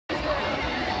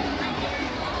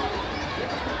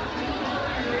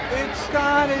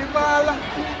Caribana.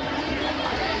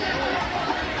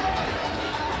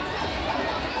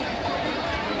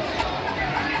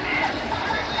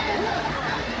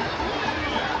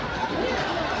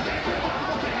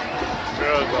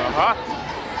 Girls are hot.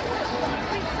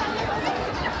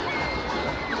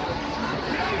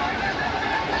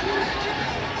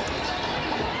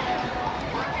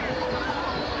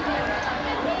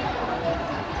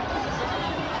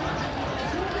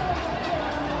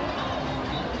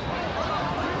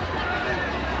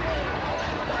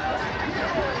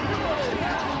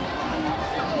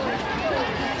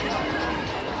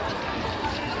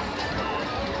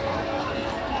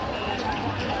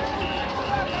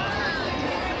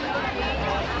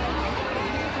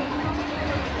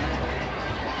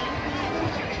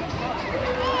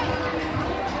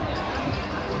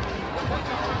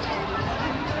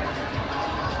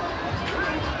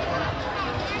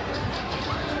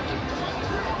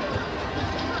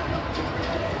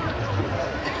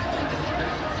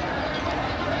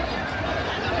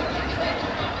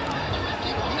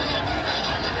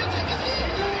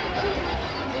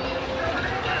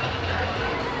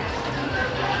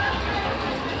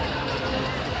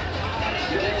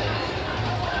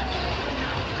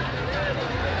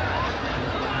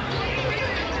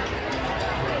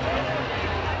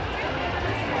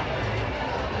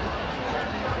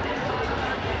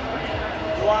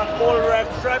 Full red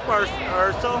stripe or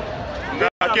so?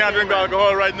 I can't drink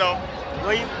alcohol right now.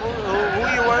 Who you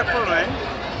work for, man?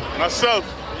 Myself,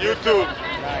 YouTube.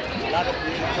 Nice. A lot of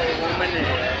beautiful women in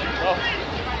here. Oh,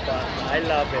 I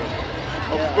love it.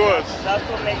 Of course. That's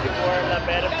what makes the world a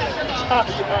better place.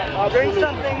 Drink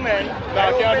something, man. No, I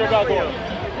can't drink alcohol.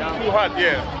 Too hot,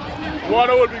 yeah.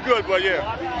 Water would be good, but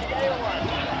yeah.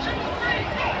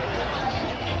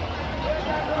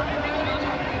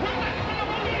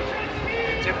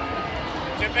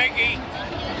 Becky.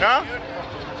 Huh?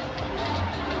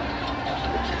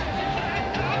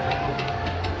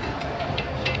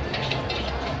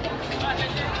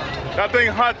 That thing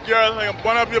hot, girl. I can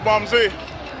burn up your bum, see?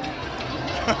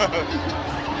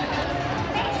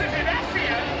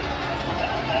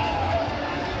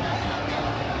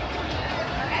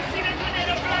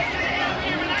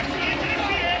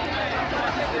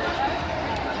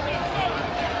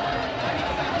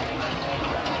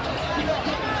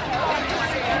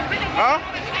 Huh?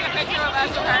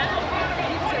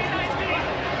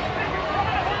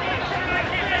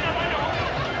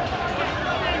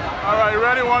 All right,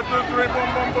 ready? 1, 2, 3, boom,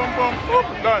 boom, boom, boom, boom.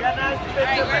 Done.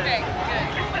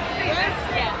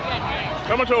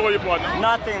 How much over you bought?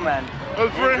 Nothing, man.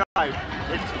 It's free?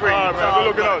 It's free. All right, man. Good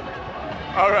looking out.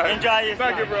 All right. Enjoy yourself.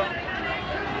 Thank you, bro.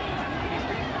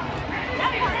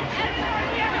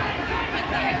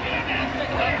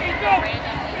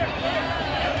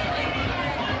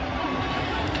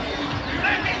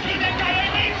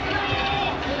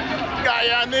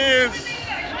 Guyanese.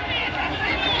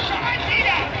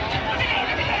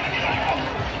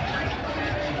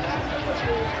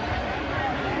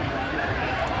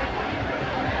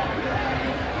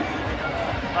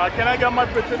 Can I get my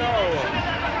picture now?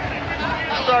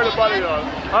 Sorry to bother you all.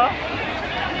 Huh?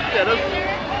 Yeah, that's...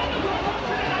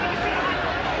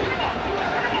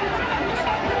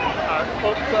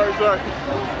 Oh, sorry.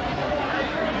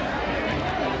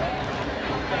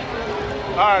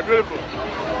 Alright, beautiful.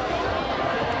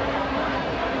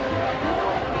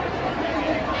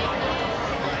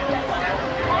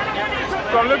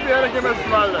 So lift your head and give me a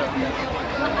smile there.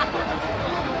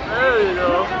 There you go.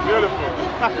 Beautiful.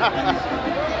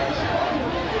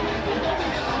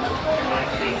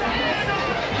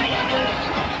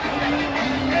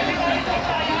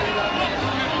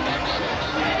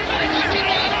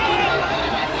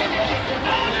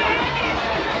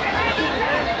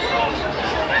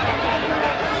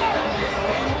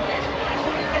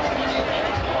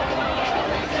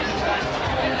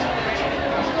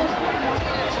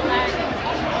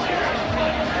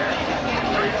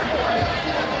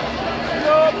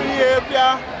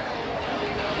 Behavior.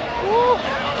 Woo.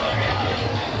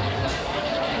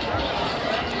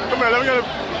 Come here, let me get a...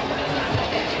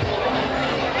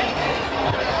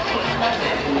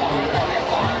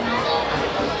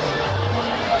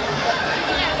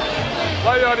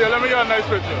 Why you out here? Let me get a nice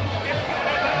picture.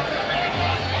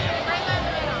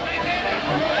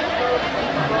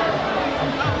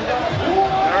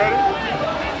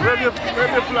 You ready? Wave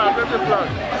your flag, wave your flag.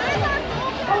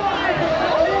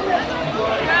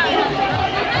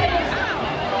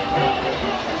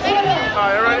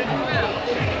 Alright, you ready?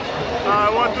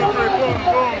 1, 2, 3, boom,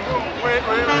 boom, boom. Wait.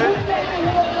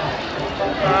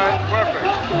 Alright, perfect.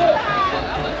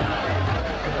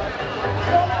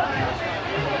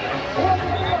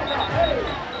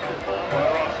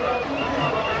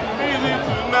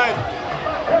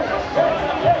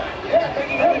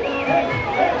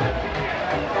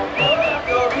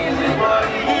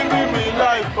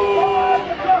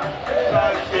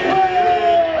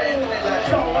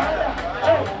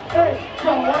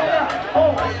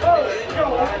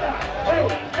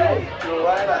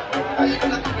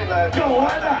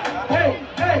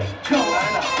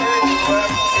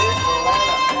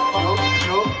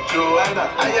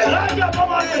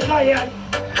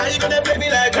 How you gonna play me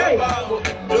like Drogba?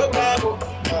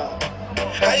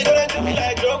 How you gonna do me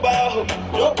like Drogba?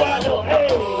 Oh,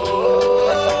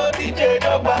 DJ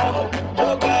Drogba,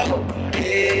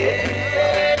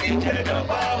 yeah, DJ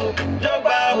Drogba.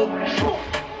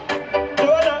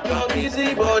 Your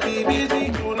busy body,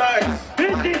 busy tonight.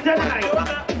 Busy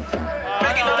tonight.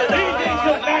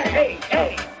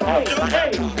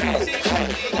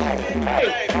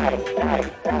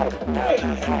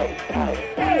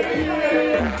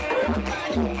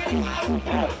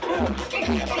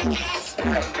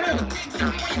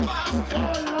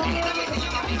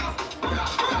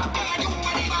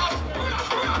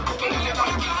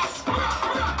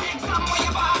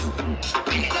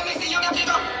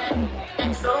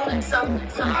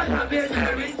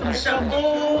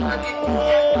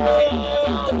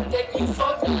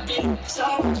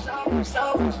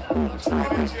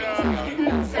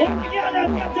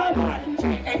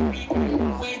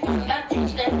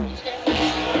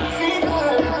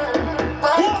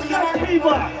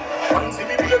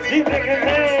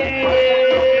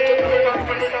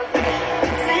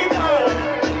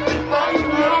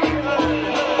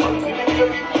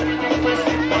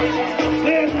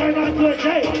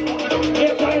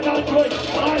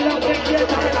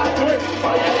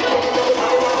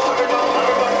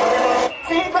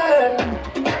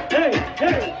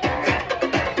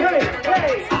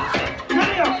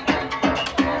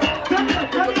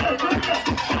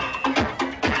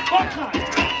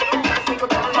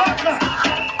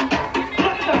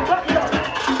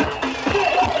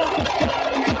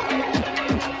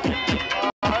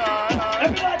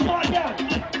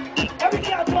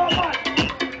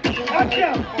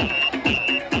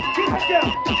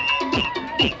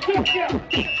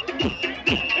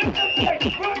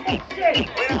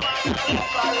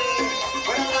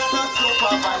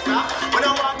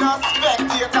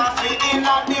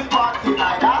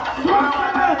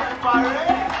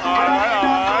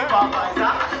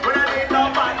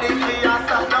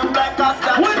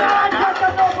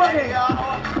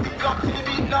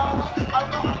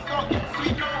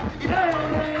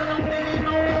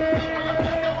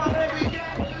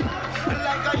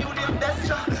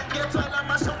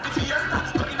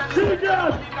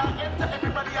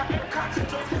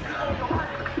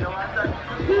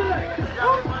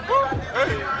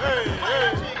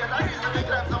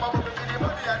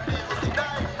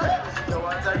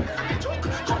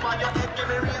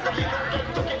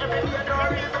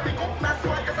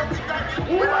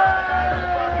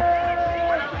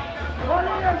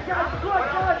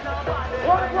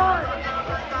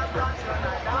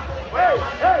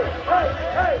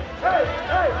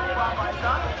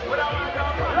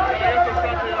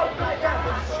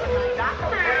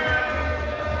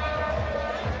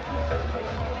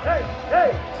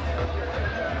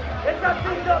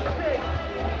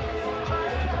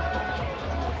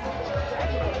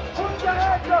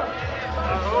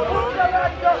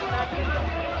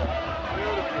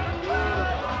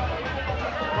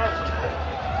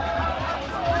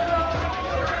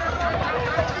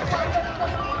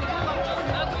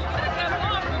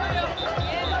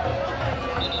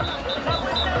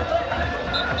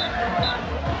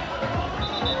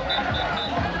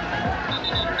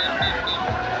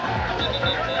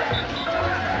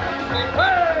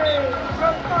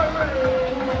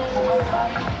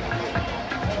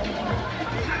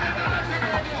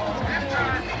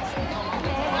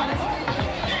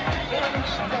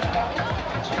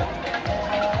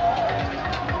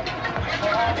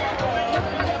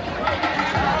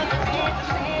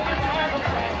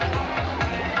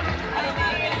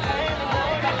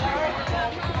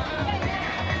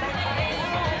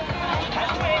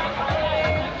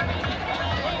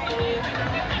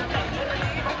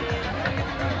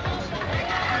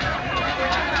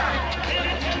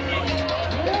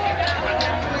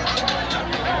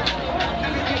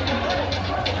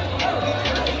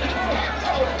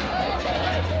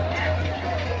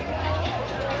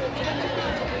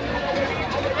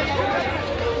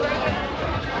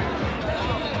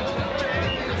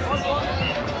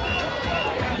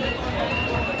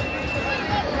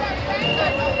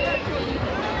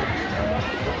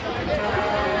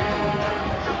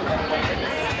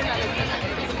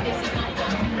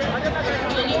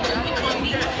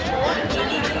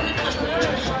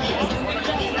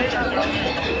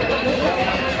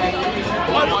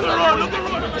 Look at the road.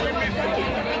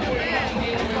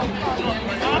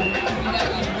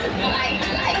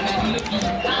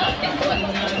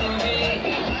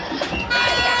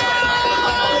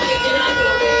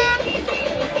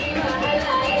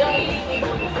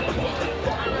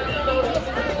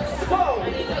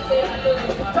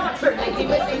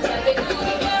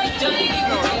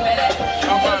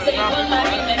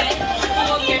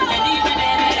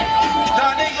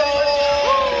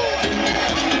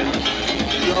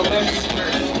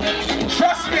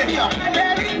 Trust me,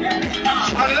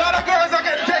 a lot of girls are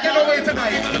getting taken away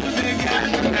tonight.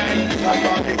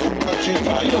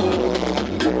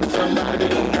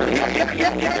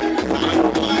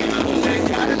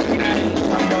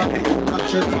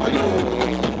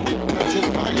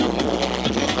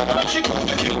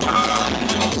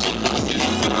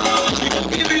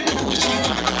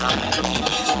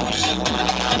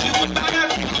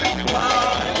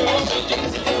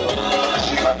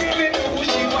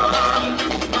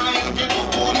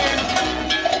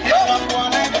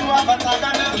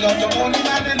 You're only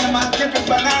man in the market with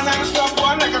banana. Stop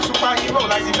one like a superhero,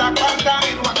 like the Black Panther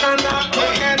in Wakanda. Go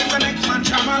ahead, the next man,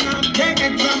 Chamana. Take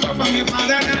example from your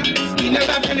father. He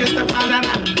never finished the father.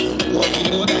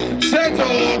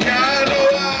 Settle down,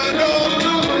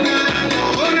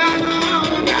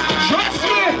 trust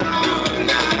me.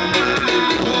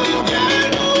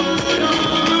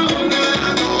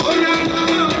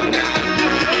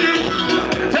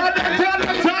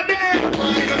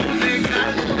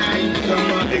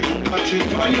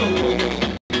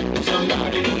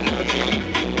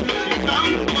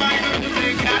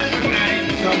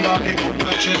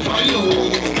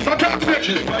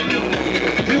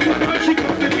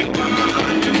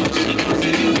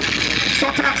 So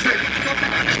toxic.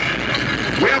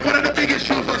 We have one of the biggest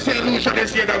shows for St. Lucia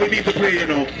this year that we need to play, you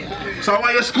know. So I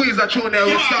want you to squeeze that tune there.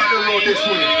 We'll start the road this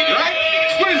way. Right?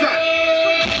 Squeeze that.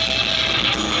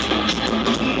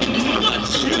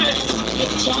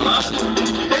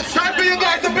 It's time for you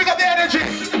guys to pick up the energy.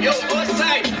 Yo, both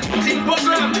side, team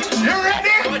program. You ready?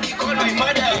 Somebody call my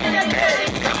mother. Hey,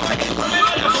 somebody call my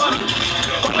mother for me.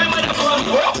 Call my mother for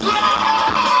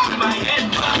me. My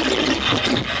head back.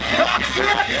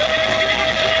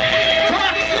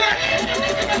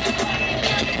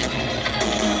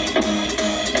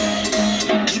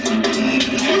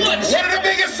 One of the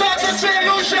biggest songs in St.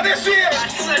 Lucia this year.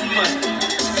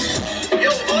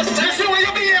 Yo, both You side. see where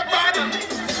you be here, man?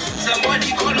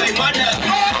 Somebody call my mother.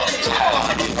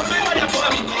 Call my mother for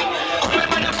me. Call my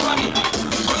mother for me.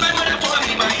 Call my mother for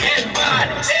me. My head bad.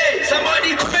 Hey,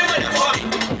 somebody call my mother for me.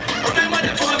 Call my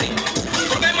mother for me.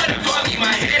 Call my mother for me.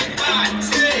 My head bad.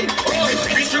 Hey, oh,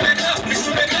 Mr.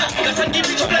 Rebecca, that's a give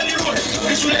me trouble on the road.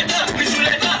 Mr. Rebecca,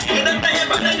 you're not my head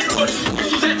bad on the road.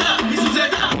 Mr. Zeta,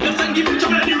 that's a give me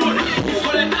trouble on the road.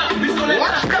 Mr. Rebecca,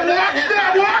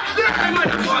 Watch that. my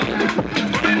mother for me.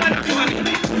 Call my mother for me.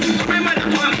 Call my mother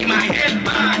for me. My head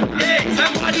bad. Hey,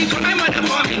 somebody call my mother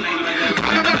for me.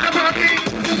 Call my mother for me.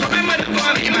 Call my mother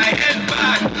for me. My head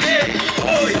bad. Hey,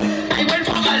 oh, I went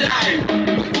for my life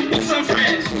with some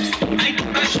friends. I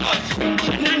took a shot,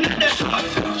 and another shot.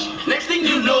 Next thing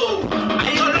you know,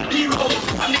 I all up the road.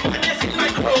 I'm the baddest in my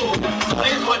crew. So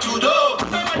here's what you do.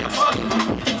 Call my mother for me.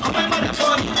 Call my mother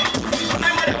for me. Call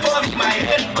my mother for me. My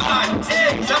head bad.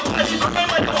 Hey, somebody call my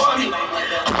mother for me.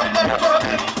 Call my mother for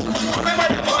me. Call my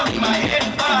mother for me. My head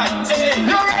bad. Hey,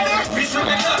 you ready? Mr.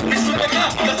 Rebecca,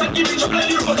 yes, I give you trouble on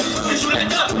the road. Mr.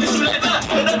 Rebecca,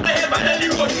 you're not the head bad on the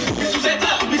road. Mr.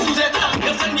 Zeta,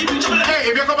 yes, I give you trouble on the road. Hey,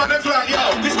 if you come on the flag, yo,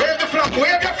 wave the flag,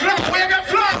 wave your flag, wave your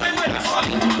flag. Call my mother for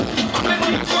me. Call my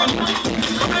mother for me.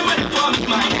 Call my mother for me.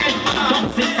 My head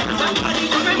bad. Somebody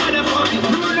call my mother for me.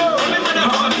 Call my mother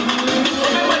for me.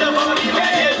 Call my mother for me. My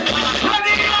head bad.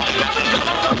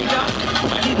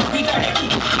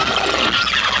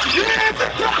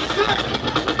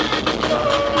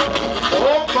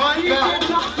 Oh my God.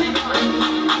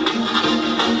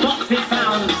 Toxic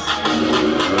sounds.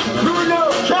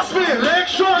 Trust me, leg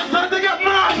short, time to get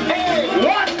mad. Hey,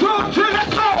 1, 2, 3,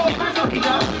 let's go.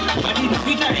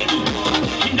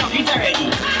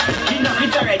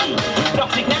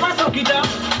 Toxic never suck it up,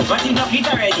 but he knock it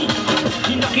already.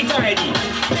 He knock it already.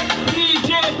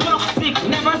 DJ Toxic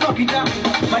never suck it up,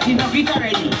 but he knock it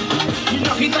already. He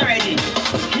knock it already.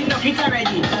 He knock it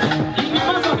already. He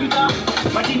never suck it up,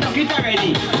 but he knock it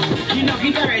already. He knock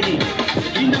it already.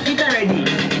 He knock it already.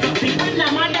 Toxic when the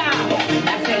mother,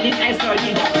 that's selling ice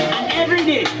solid. And every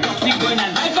day, Toxic going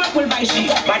and buy couple by she.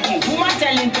 But the woman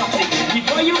telling Toxic,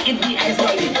 before you eat the ice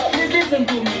solid, please listen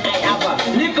to me, I have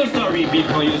a little story.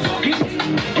 Before you suck it,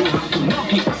 you have to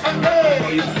knock it.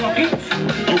 Before you suck it,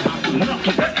 you have to knock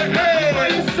it. Before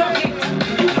you suck it,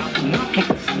 you have to knock it.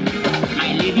 My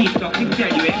lady Toxic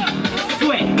tell you,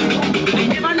 sweat.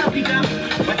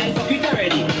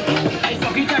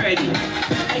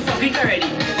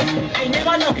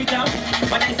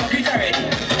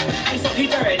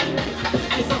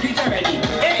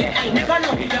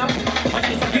 knock it up, but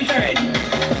it's a bit already.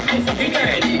 It's a bit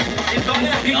already. It's a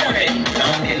bit already.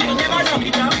 You never knock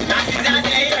it up, that is a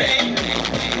bit already.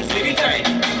 It's a bit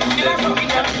already. You never knock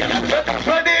it up.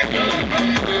 Ready?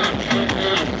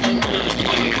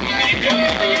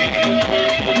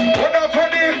 What up,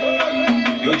 honey?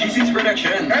 Yo, G6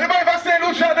 production. Anybody ever say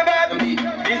Lucian the man?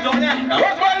 This down there.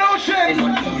 What's my Lucian? It's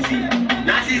not easy.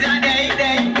 That is a day.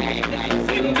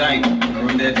 Same time.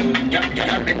 Run there too.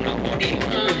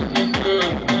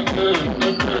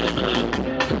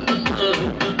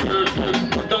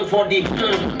 Don't for the.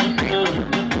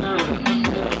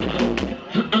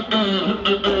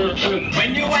 When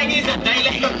you wine is a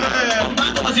daylight,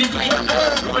 that was it right.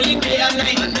 Rolling day and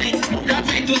night. Move that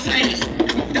side to side,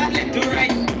 move that left to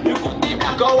right. You put the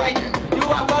black or white. You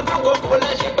have a Coca-Cola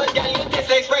shape, but girl you taste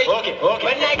like Sprite. Okay.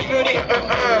 When I give you this,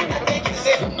 I make you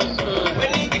say. When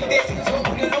you give this, so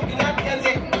you looking at me and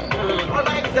say, all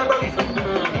my kids are brothers.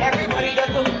 Everybody does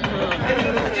know. And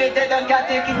you frustrated and can't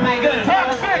take it, my girl.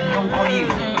 Perfect. Come for you.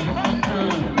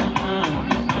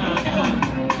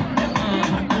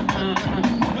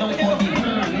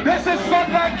 This is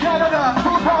Sunlight Canada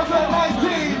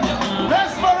 2019.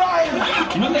 Mesmerize.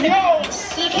 Yo.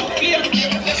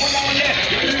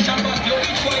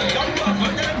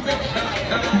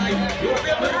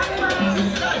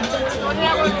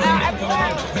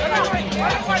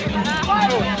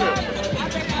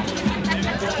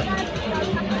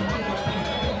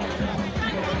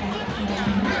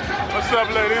 What's up,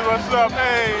 ladies? What's up?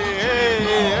 Hey.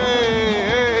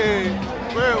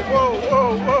 Whoa.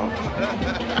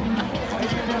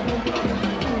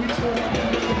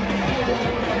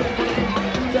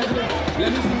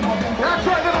 That's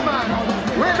right, little man.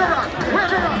 Where's the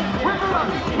rock?